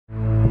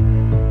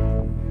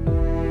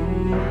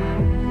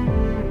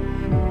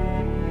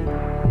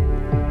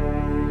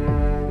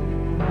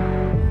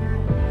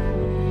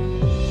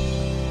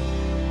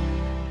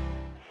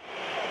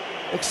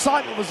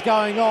excitement was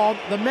going on.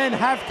 The men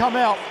have come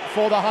out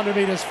for the 100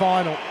 metres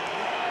final.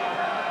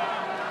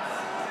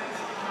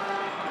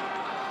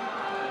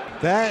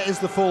 There is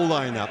the full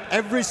lineup.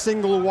 Every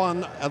single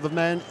one of the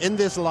men in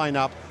this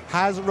lineup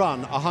has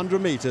run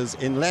 100 metres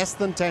in less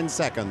than 10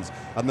 seconds.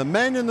 And the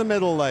men in the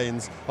middle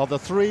lanes are the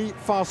three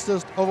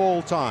fastest of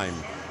all time.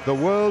 The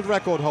world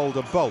record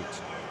holder,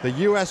 Bolt, the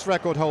US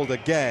record holder,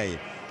 Gay,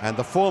 and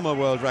the former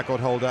world record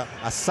holder,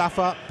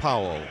 Asafa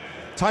Powell.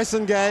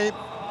 Tyson Gay,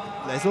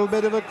 there's a little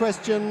bit of a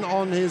question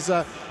on his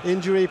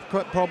injury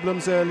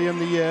problems early in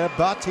the year,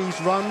 but he's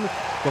run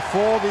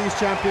before these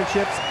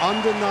championships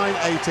under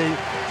 980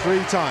 3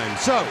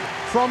 times. So,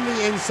 from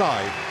the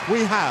inside,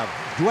 we have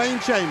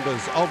Dwayne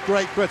Chambers of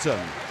Great Britain,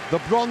 the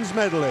bronze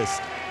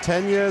medalist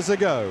 10 years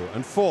ago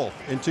and 4th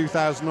in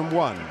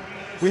 2001.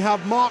 We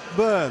have Mark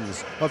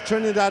Burns of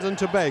Trinidad and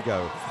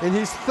Tobago in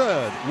his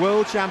 3rd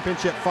World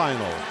Championship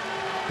final.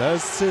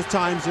 There's his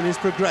times in his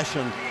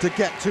progression to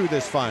get to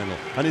this final,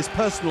 and his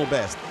personal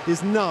best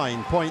is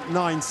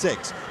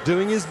 9.96,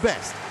 doing his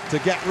best to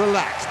get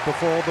relaxed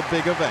before the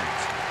big event.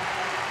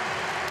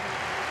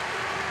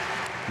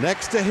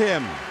 Next to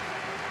him,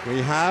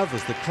 we have,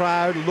 as the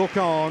crowd look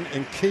on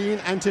in keen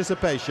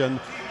anticipation,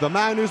 the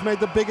man who's made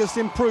the biggest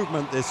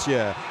improvement this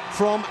year,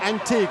 from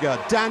Antigua,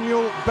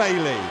 Daniel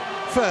Bailey.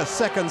 First,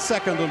 second,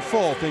 and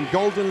 4th in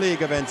Golden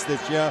League events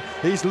this year.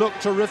 He's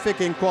looked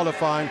terrific in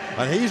qualifying,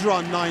 and he's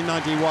run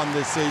 9.91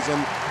 this season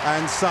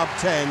and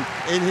sub-10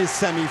 in his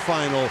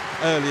semi-final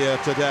earlier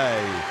today.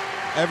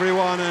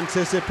 Everyone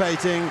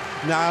anticipating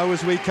now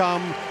as we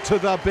come to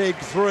the big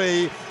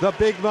three, the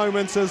big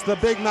moments as the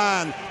big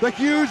man, the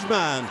huge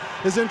man,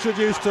 is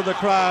introduced to the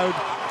crowd,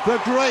 the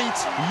great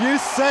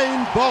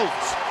Usain Bolt,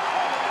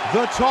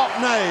 the top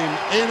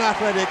name in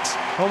athletics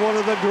and one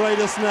of the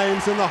greatest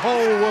names in the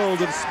whole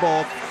world of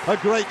sport, a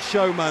great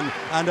showman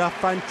and a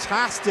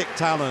fantastic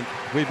talent.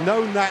 We've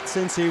known that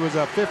since he was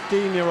a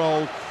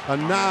 15-year-old,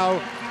 and now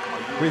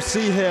we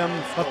see him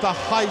at the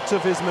height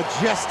of his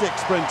majestic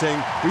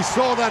sprinting. We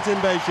saw that in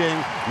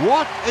Beijing.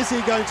 What is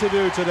he going to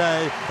do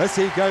today as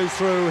he goes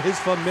through his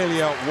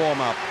familiar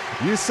warm-up?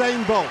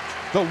 Usain Bolt,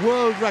 the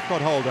world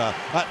record holder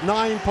at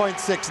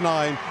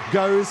 9.69,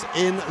 goes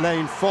in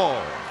lane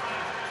 4.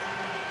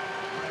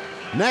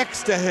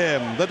 Next to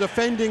him, the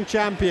defending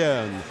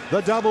champion, the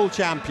double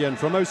champion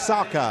from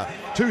Osaka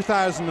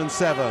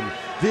 2007,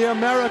 the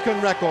American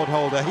record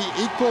holder.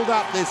 He equaled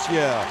up this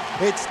year.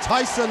 It's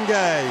Tyson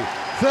Gay,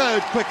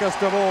 3rd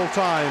quickest of all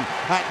time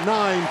at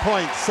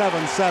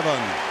 9.77.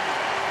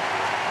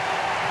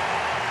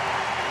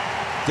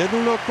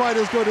 Didn't look quite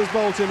as good as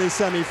Bolt in his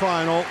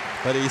semi-final,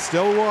 but he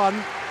still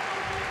won,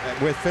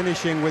 with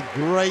finishing with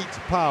great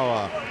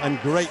power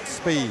and great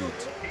speed.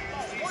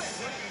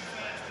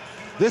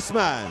 This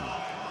man,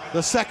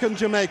 the second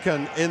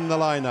Jamaican in the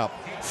lineup,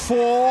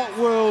 4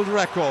 world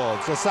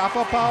records.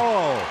 Asafa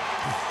Powell,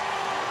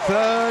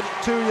 3rd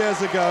 2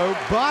 years ago,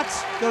 but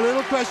the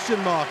little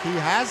question mark, he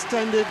has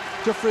tended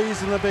to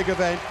freeze in the big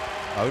event,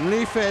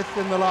 only 5th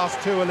in the last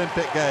 2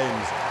 Olympic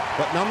Games,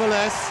 but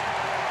nonetheless,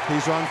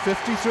 he's run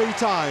 53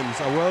 times,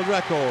 a world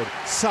record,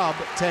 sub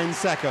 10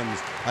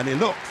 seconds, and he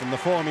looked, from the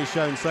form he's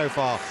shown so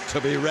far,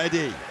 to be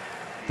ready.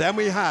 Then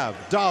we have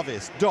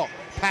Davis Doc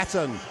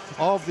Patton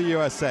of the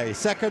USA,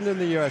 2nd in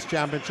the US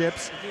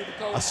Championships,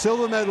 a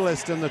silver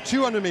medalist in the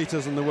 200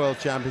 meters in the World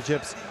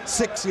Championships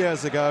 6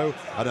 years ago,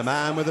 and a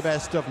man with a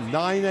best of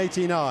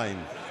 9.89.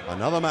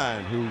 Another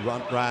man who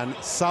ran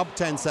sub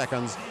 10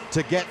 seconds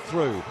to get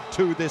through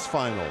to this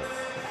final.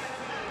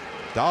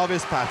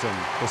 Davis Patton,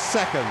 the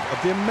 2nd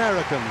of the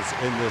Americans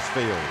in this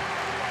field.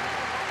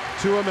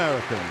 2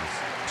 Americans,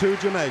 2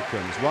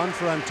 Jamaicans, 1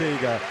 for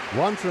Antigua,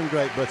 1 from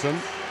Great Britain.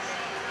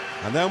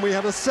 And then we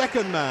have a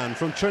 2nd man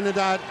from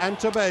Trinidad and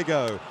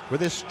Tobago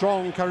with his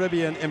strong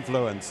Caribbean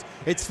influence.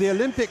 It's the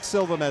Olympic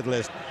silver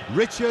medalist,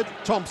 Richard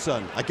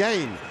Thompson.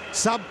 Again,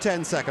 sub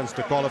 10 seconds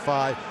to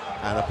qualify,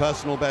 and a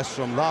personal best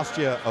from last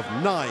year of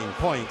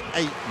 9.89.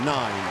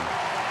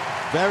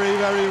 Very,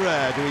 very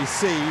rare do we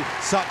see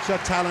such a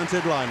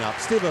talented lineup.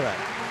 Steve Barrett.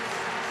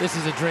 This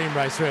is a dream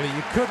race, really.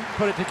 You couldn't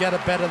put it together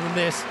better than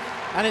this.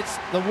 And it's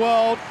the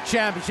World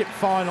Championship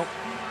final.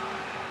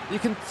 You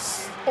can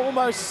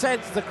almost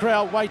sense the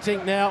crowd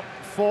waiting now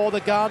for the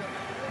gun,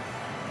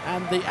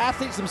 and the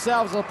athletes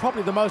themselves are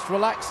probably the most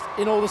relaxed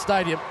in all the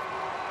stadium.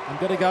 I'm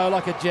going to go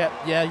like a jet.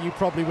 Yeah, you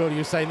probably will,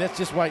 Usain. Let's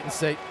just wait and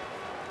see.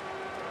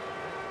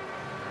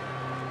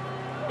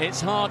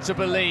 It's hard to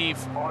believe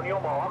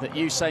that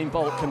Usain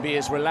Bolt can be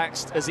as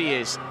relaxed as he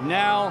is.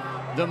 Now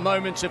the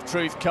moment of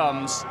truth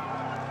comes.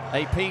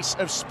 A piece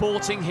of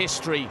sporting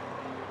history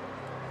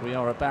we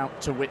are about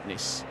to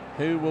witness.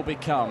 Who will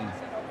become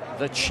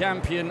the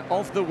champion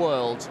of the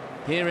world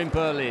here in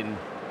Berlin?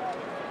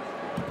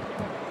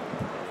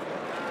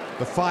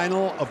 The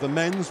final of the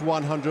men's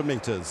 100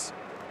 meters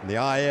in the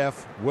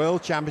IAF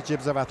World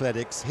Championships of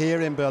Athletics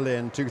here in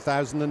Berlin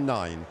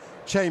 2009.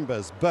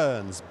 Chambers,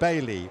 Burns,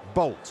 Bailey,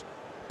 Bolt,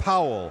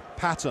 Powell,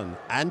 Patton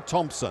and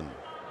Thompson.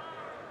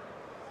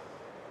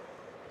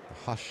 The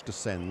hush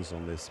descends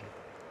on this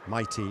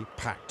mighty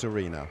packed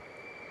arena.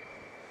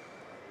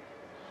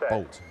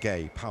 Bolt,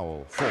 Gay,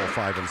 Powell, 4,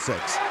 5 and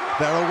 6.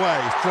 They're away.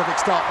 Terrific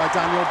start by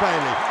Daniel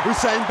Bailey.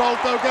 Usain Bolt,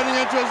 though, getting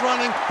into his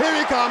running. Here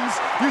he comes.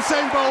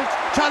 Usain Bolt,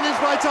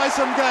 challenged by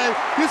Tyson Gay.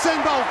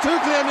 Usain Bolt, 2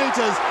 clear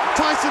metres.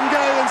 Tyson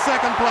Gay in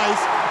second place.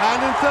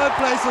 And in third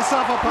place,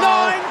 Asafa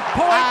Powell.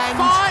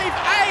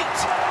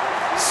 9.58!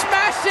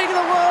 Smashing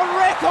the world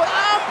record.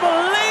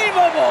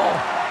 Unbelievable!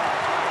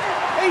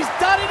 He's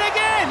done it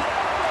again.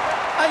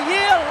 A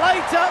year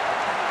later,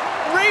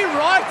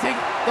 rewriting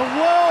the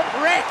world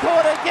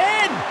record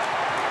again.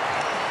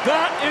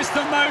 That is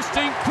the most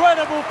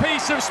incredible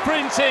piece of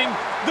sprinting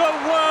the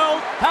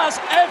world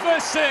has ever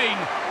seen.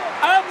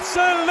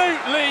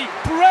 Absolutely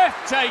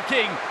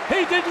breathtaking.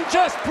 He didn't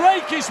just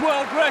break his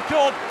world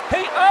record,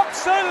 he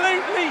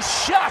absolutely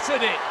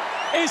shattered it.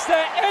 Is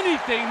there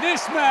anything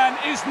this man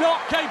is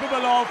not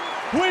capable of?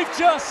 We've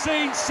just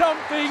seen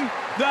something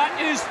that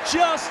is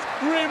just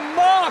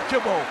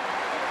remarkable.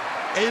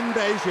 In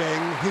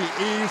Beijing, he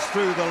eased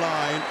through the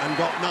line and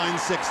got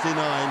 9.69.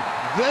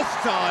 This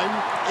time,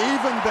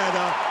 even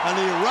better, and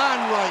he ran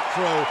right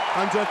through.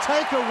 And to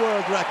take a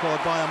world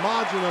record by a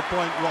margin of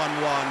 0.11,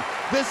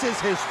 this is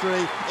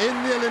history in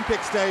the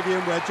Olympic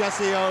Stadium where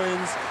Jesse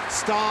Owens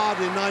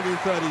starred in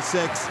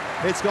 1936.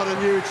 It's got a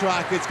new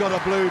track, it's got a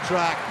blue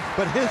track,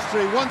 but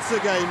history once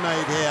again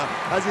made here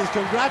as he's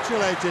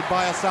congratulated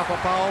by Asafa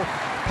Powell.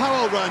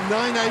 Powell ran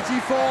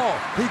 9.84.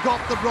 He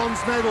got the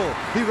bronze medal.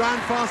 He ran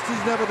fast as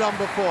he's never done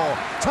before.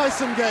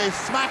 Tyson Gay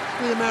smacked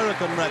the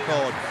American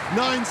record,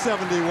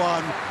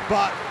 9.71,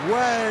 but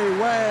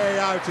way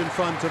out in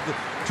front of the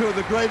two of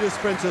the greatest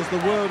sprinters the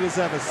world has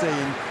ever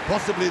seen,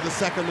 possibly the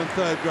second and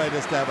third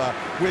greatest ever.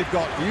 We've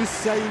got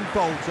Usain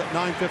Bolt at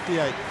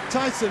 9.58.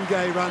 Tyson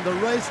Gay ran the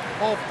race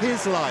of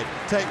his life.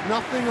 Take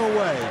nothing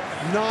away,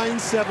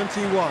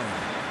 9.71.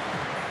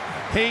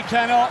 He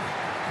cannot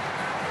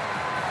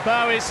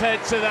bow his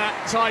head to that,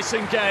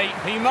 Tyson Gay.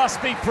 He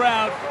must be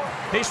proud.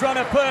 He's run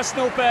a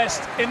personal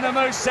best in the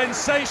most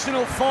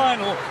sensational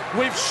final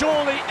we've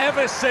surely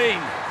ever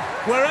seen.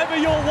 Wherever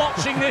you're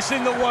watching this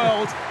in the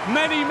world,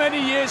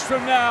 many years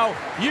from now,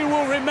 you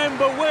will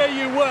remember where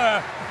you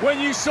were when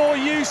you saw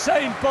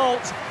Usain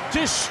Bolt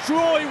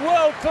destroy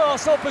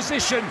world-class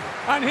opposition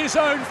and his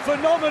own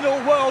phenomenal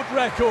world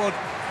record.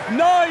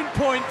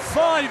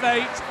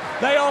 9.58.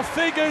 They are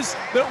figures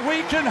that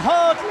we can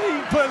hardly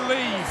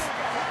believe.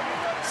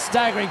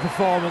 Staggering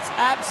performance,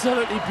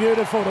 absolutely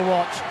beautiful to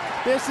watch.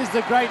 This is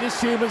the greatest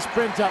human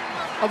sprinter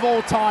of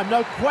all time,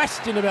 no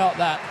question about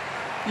that.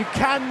 You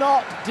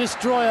cannot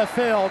destroy a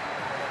field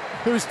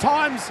whose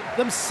times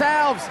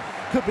themselves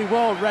could be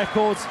world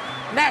records,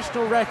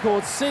 national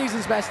records,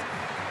 season's best,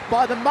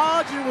 by the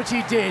margin which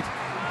he did,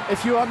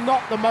 if you are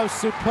not the most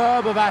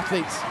superb of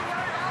athletes.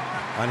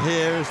 And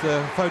here is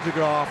the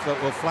photograph that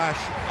will flash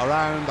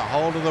around the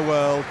whole of the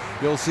world.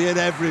 You'll see it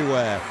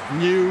everywhere.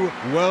 New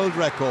world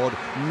record,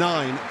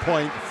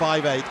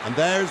 9.58. And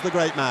there's the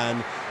great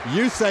man,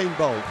 Usain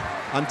Bolt,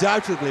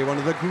 undoubtedly one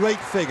of the great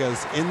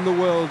figures in the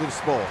world of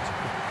sport.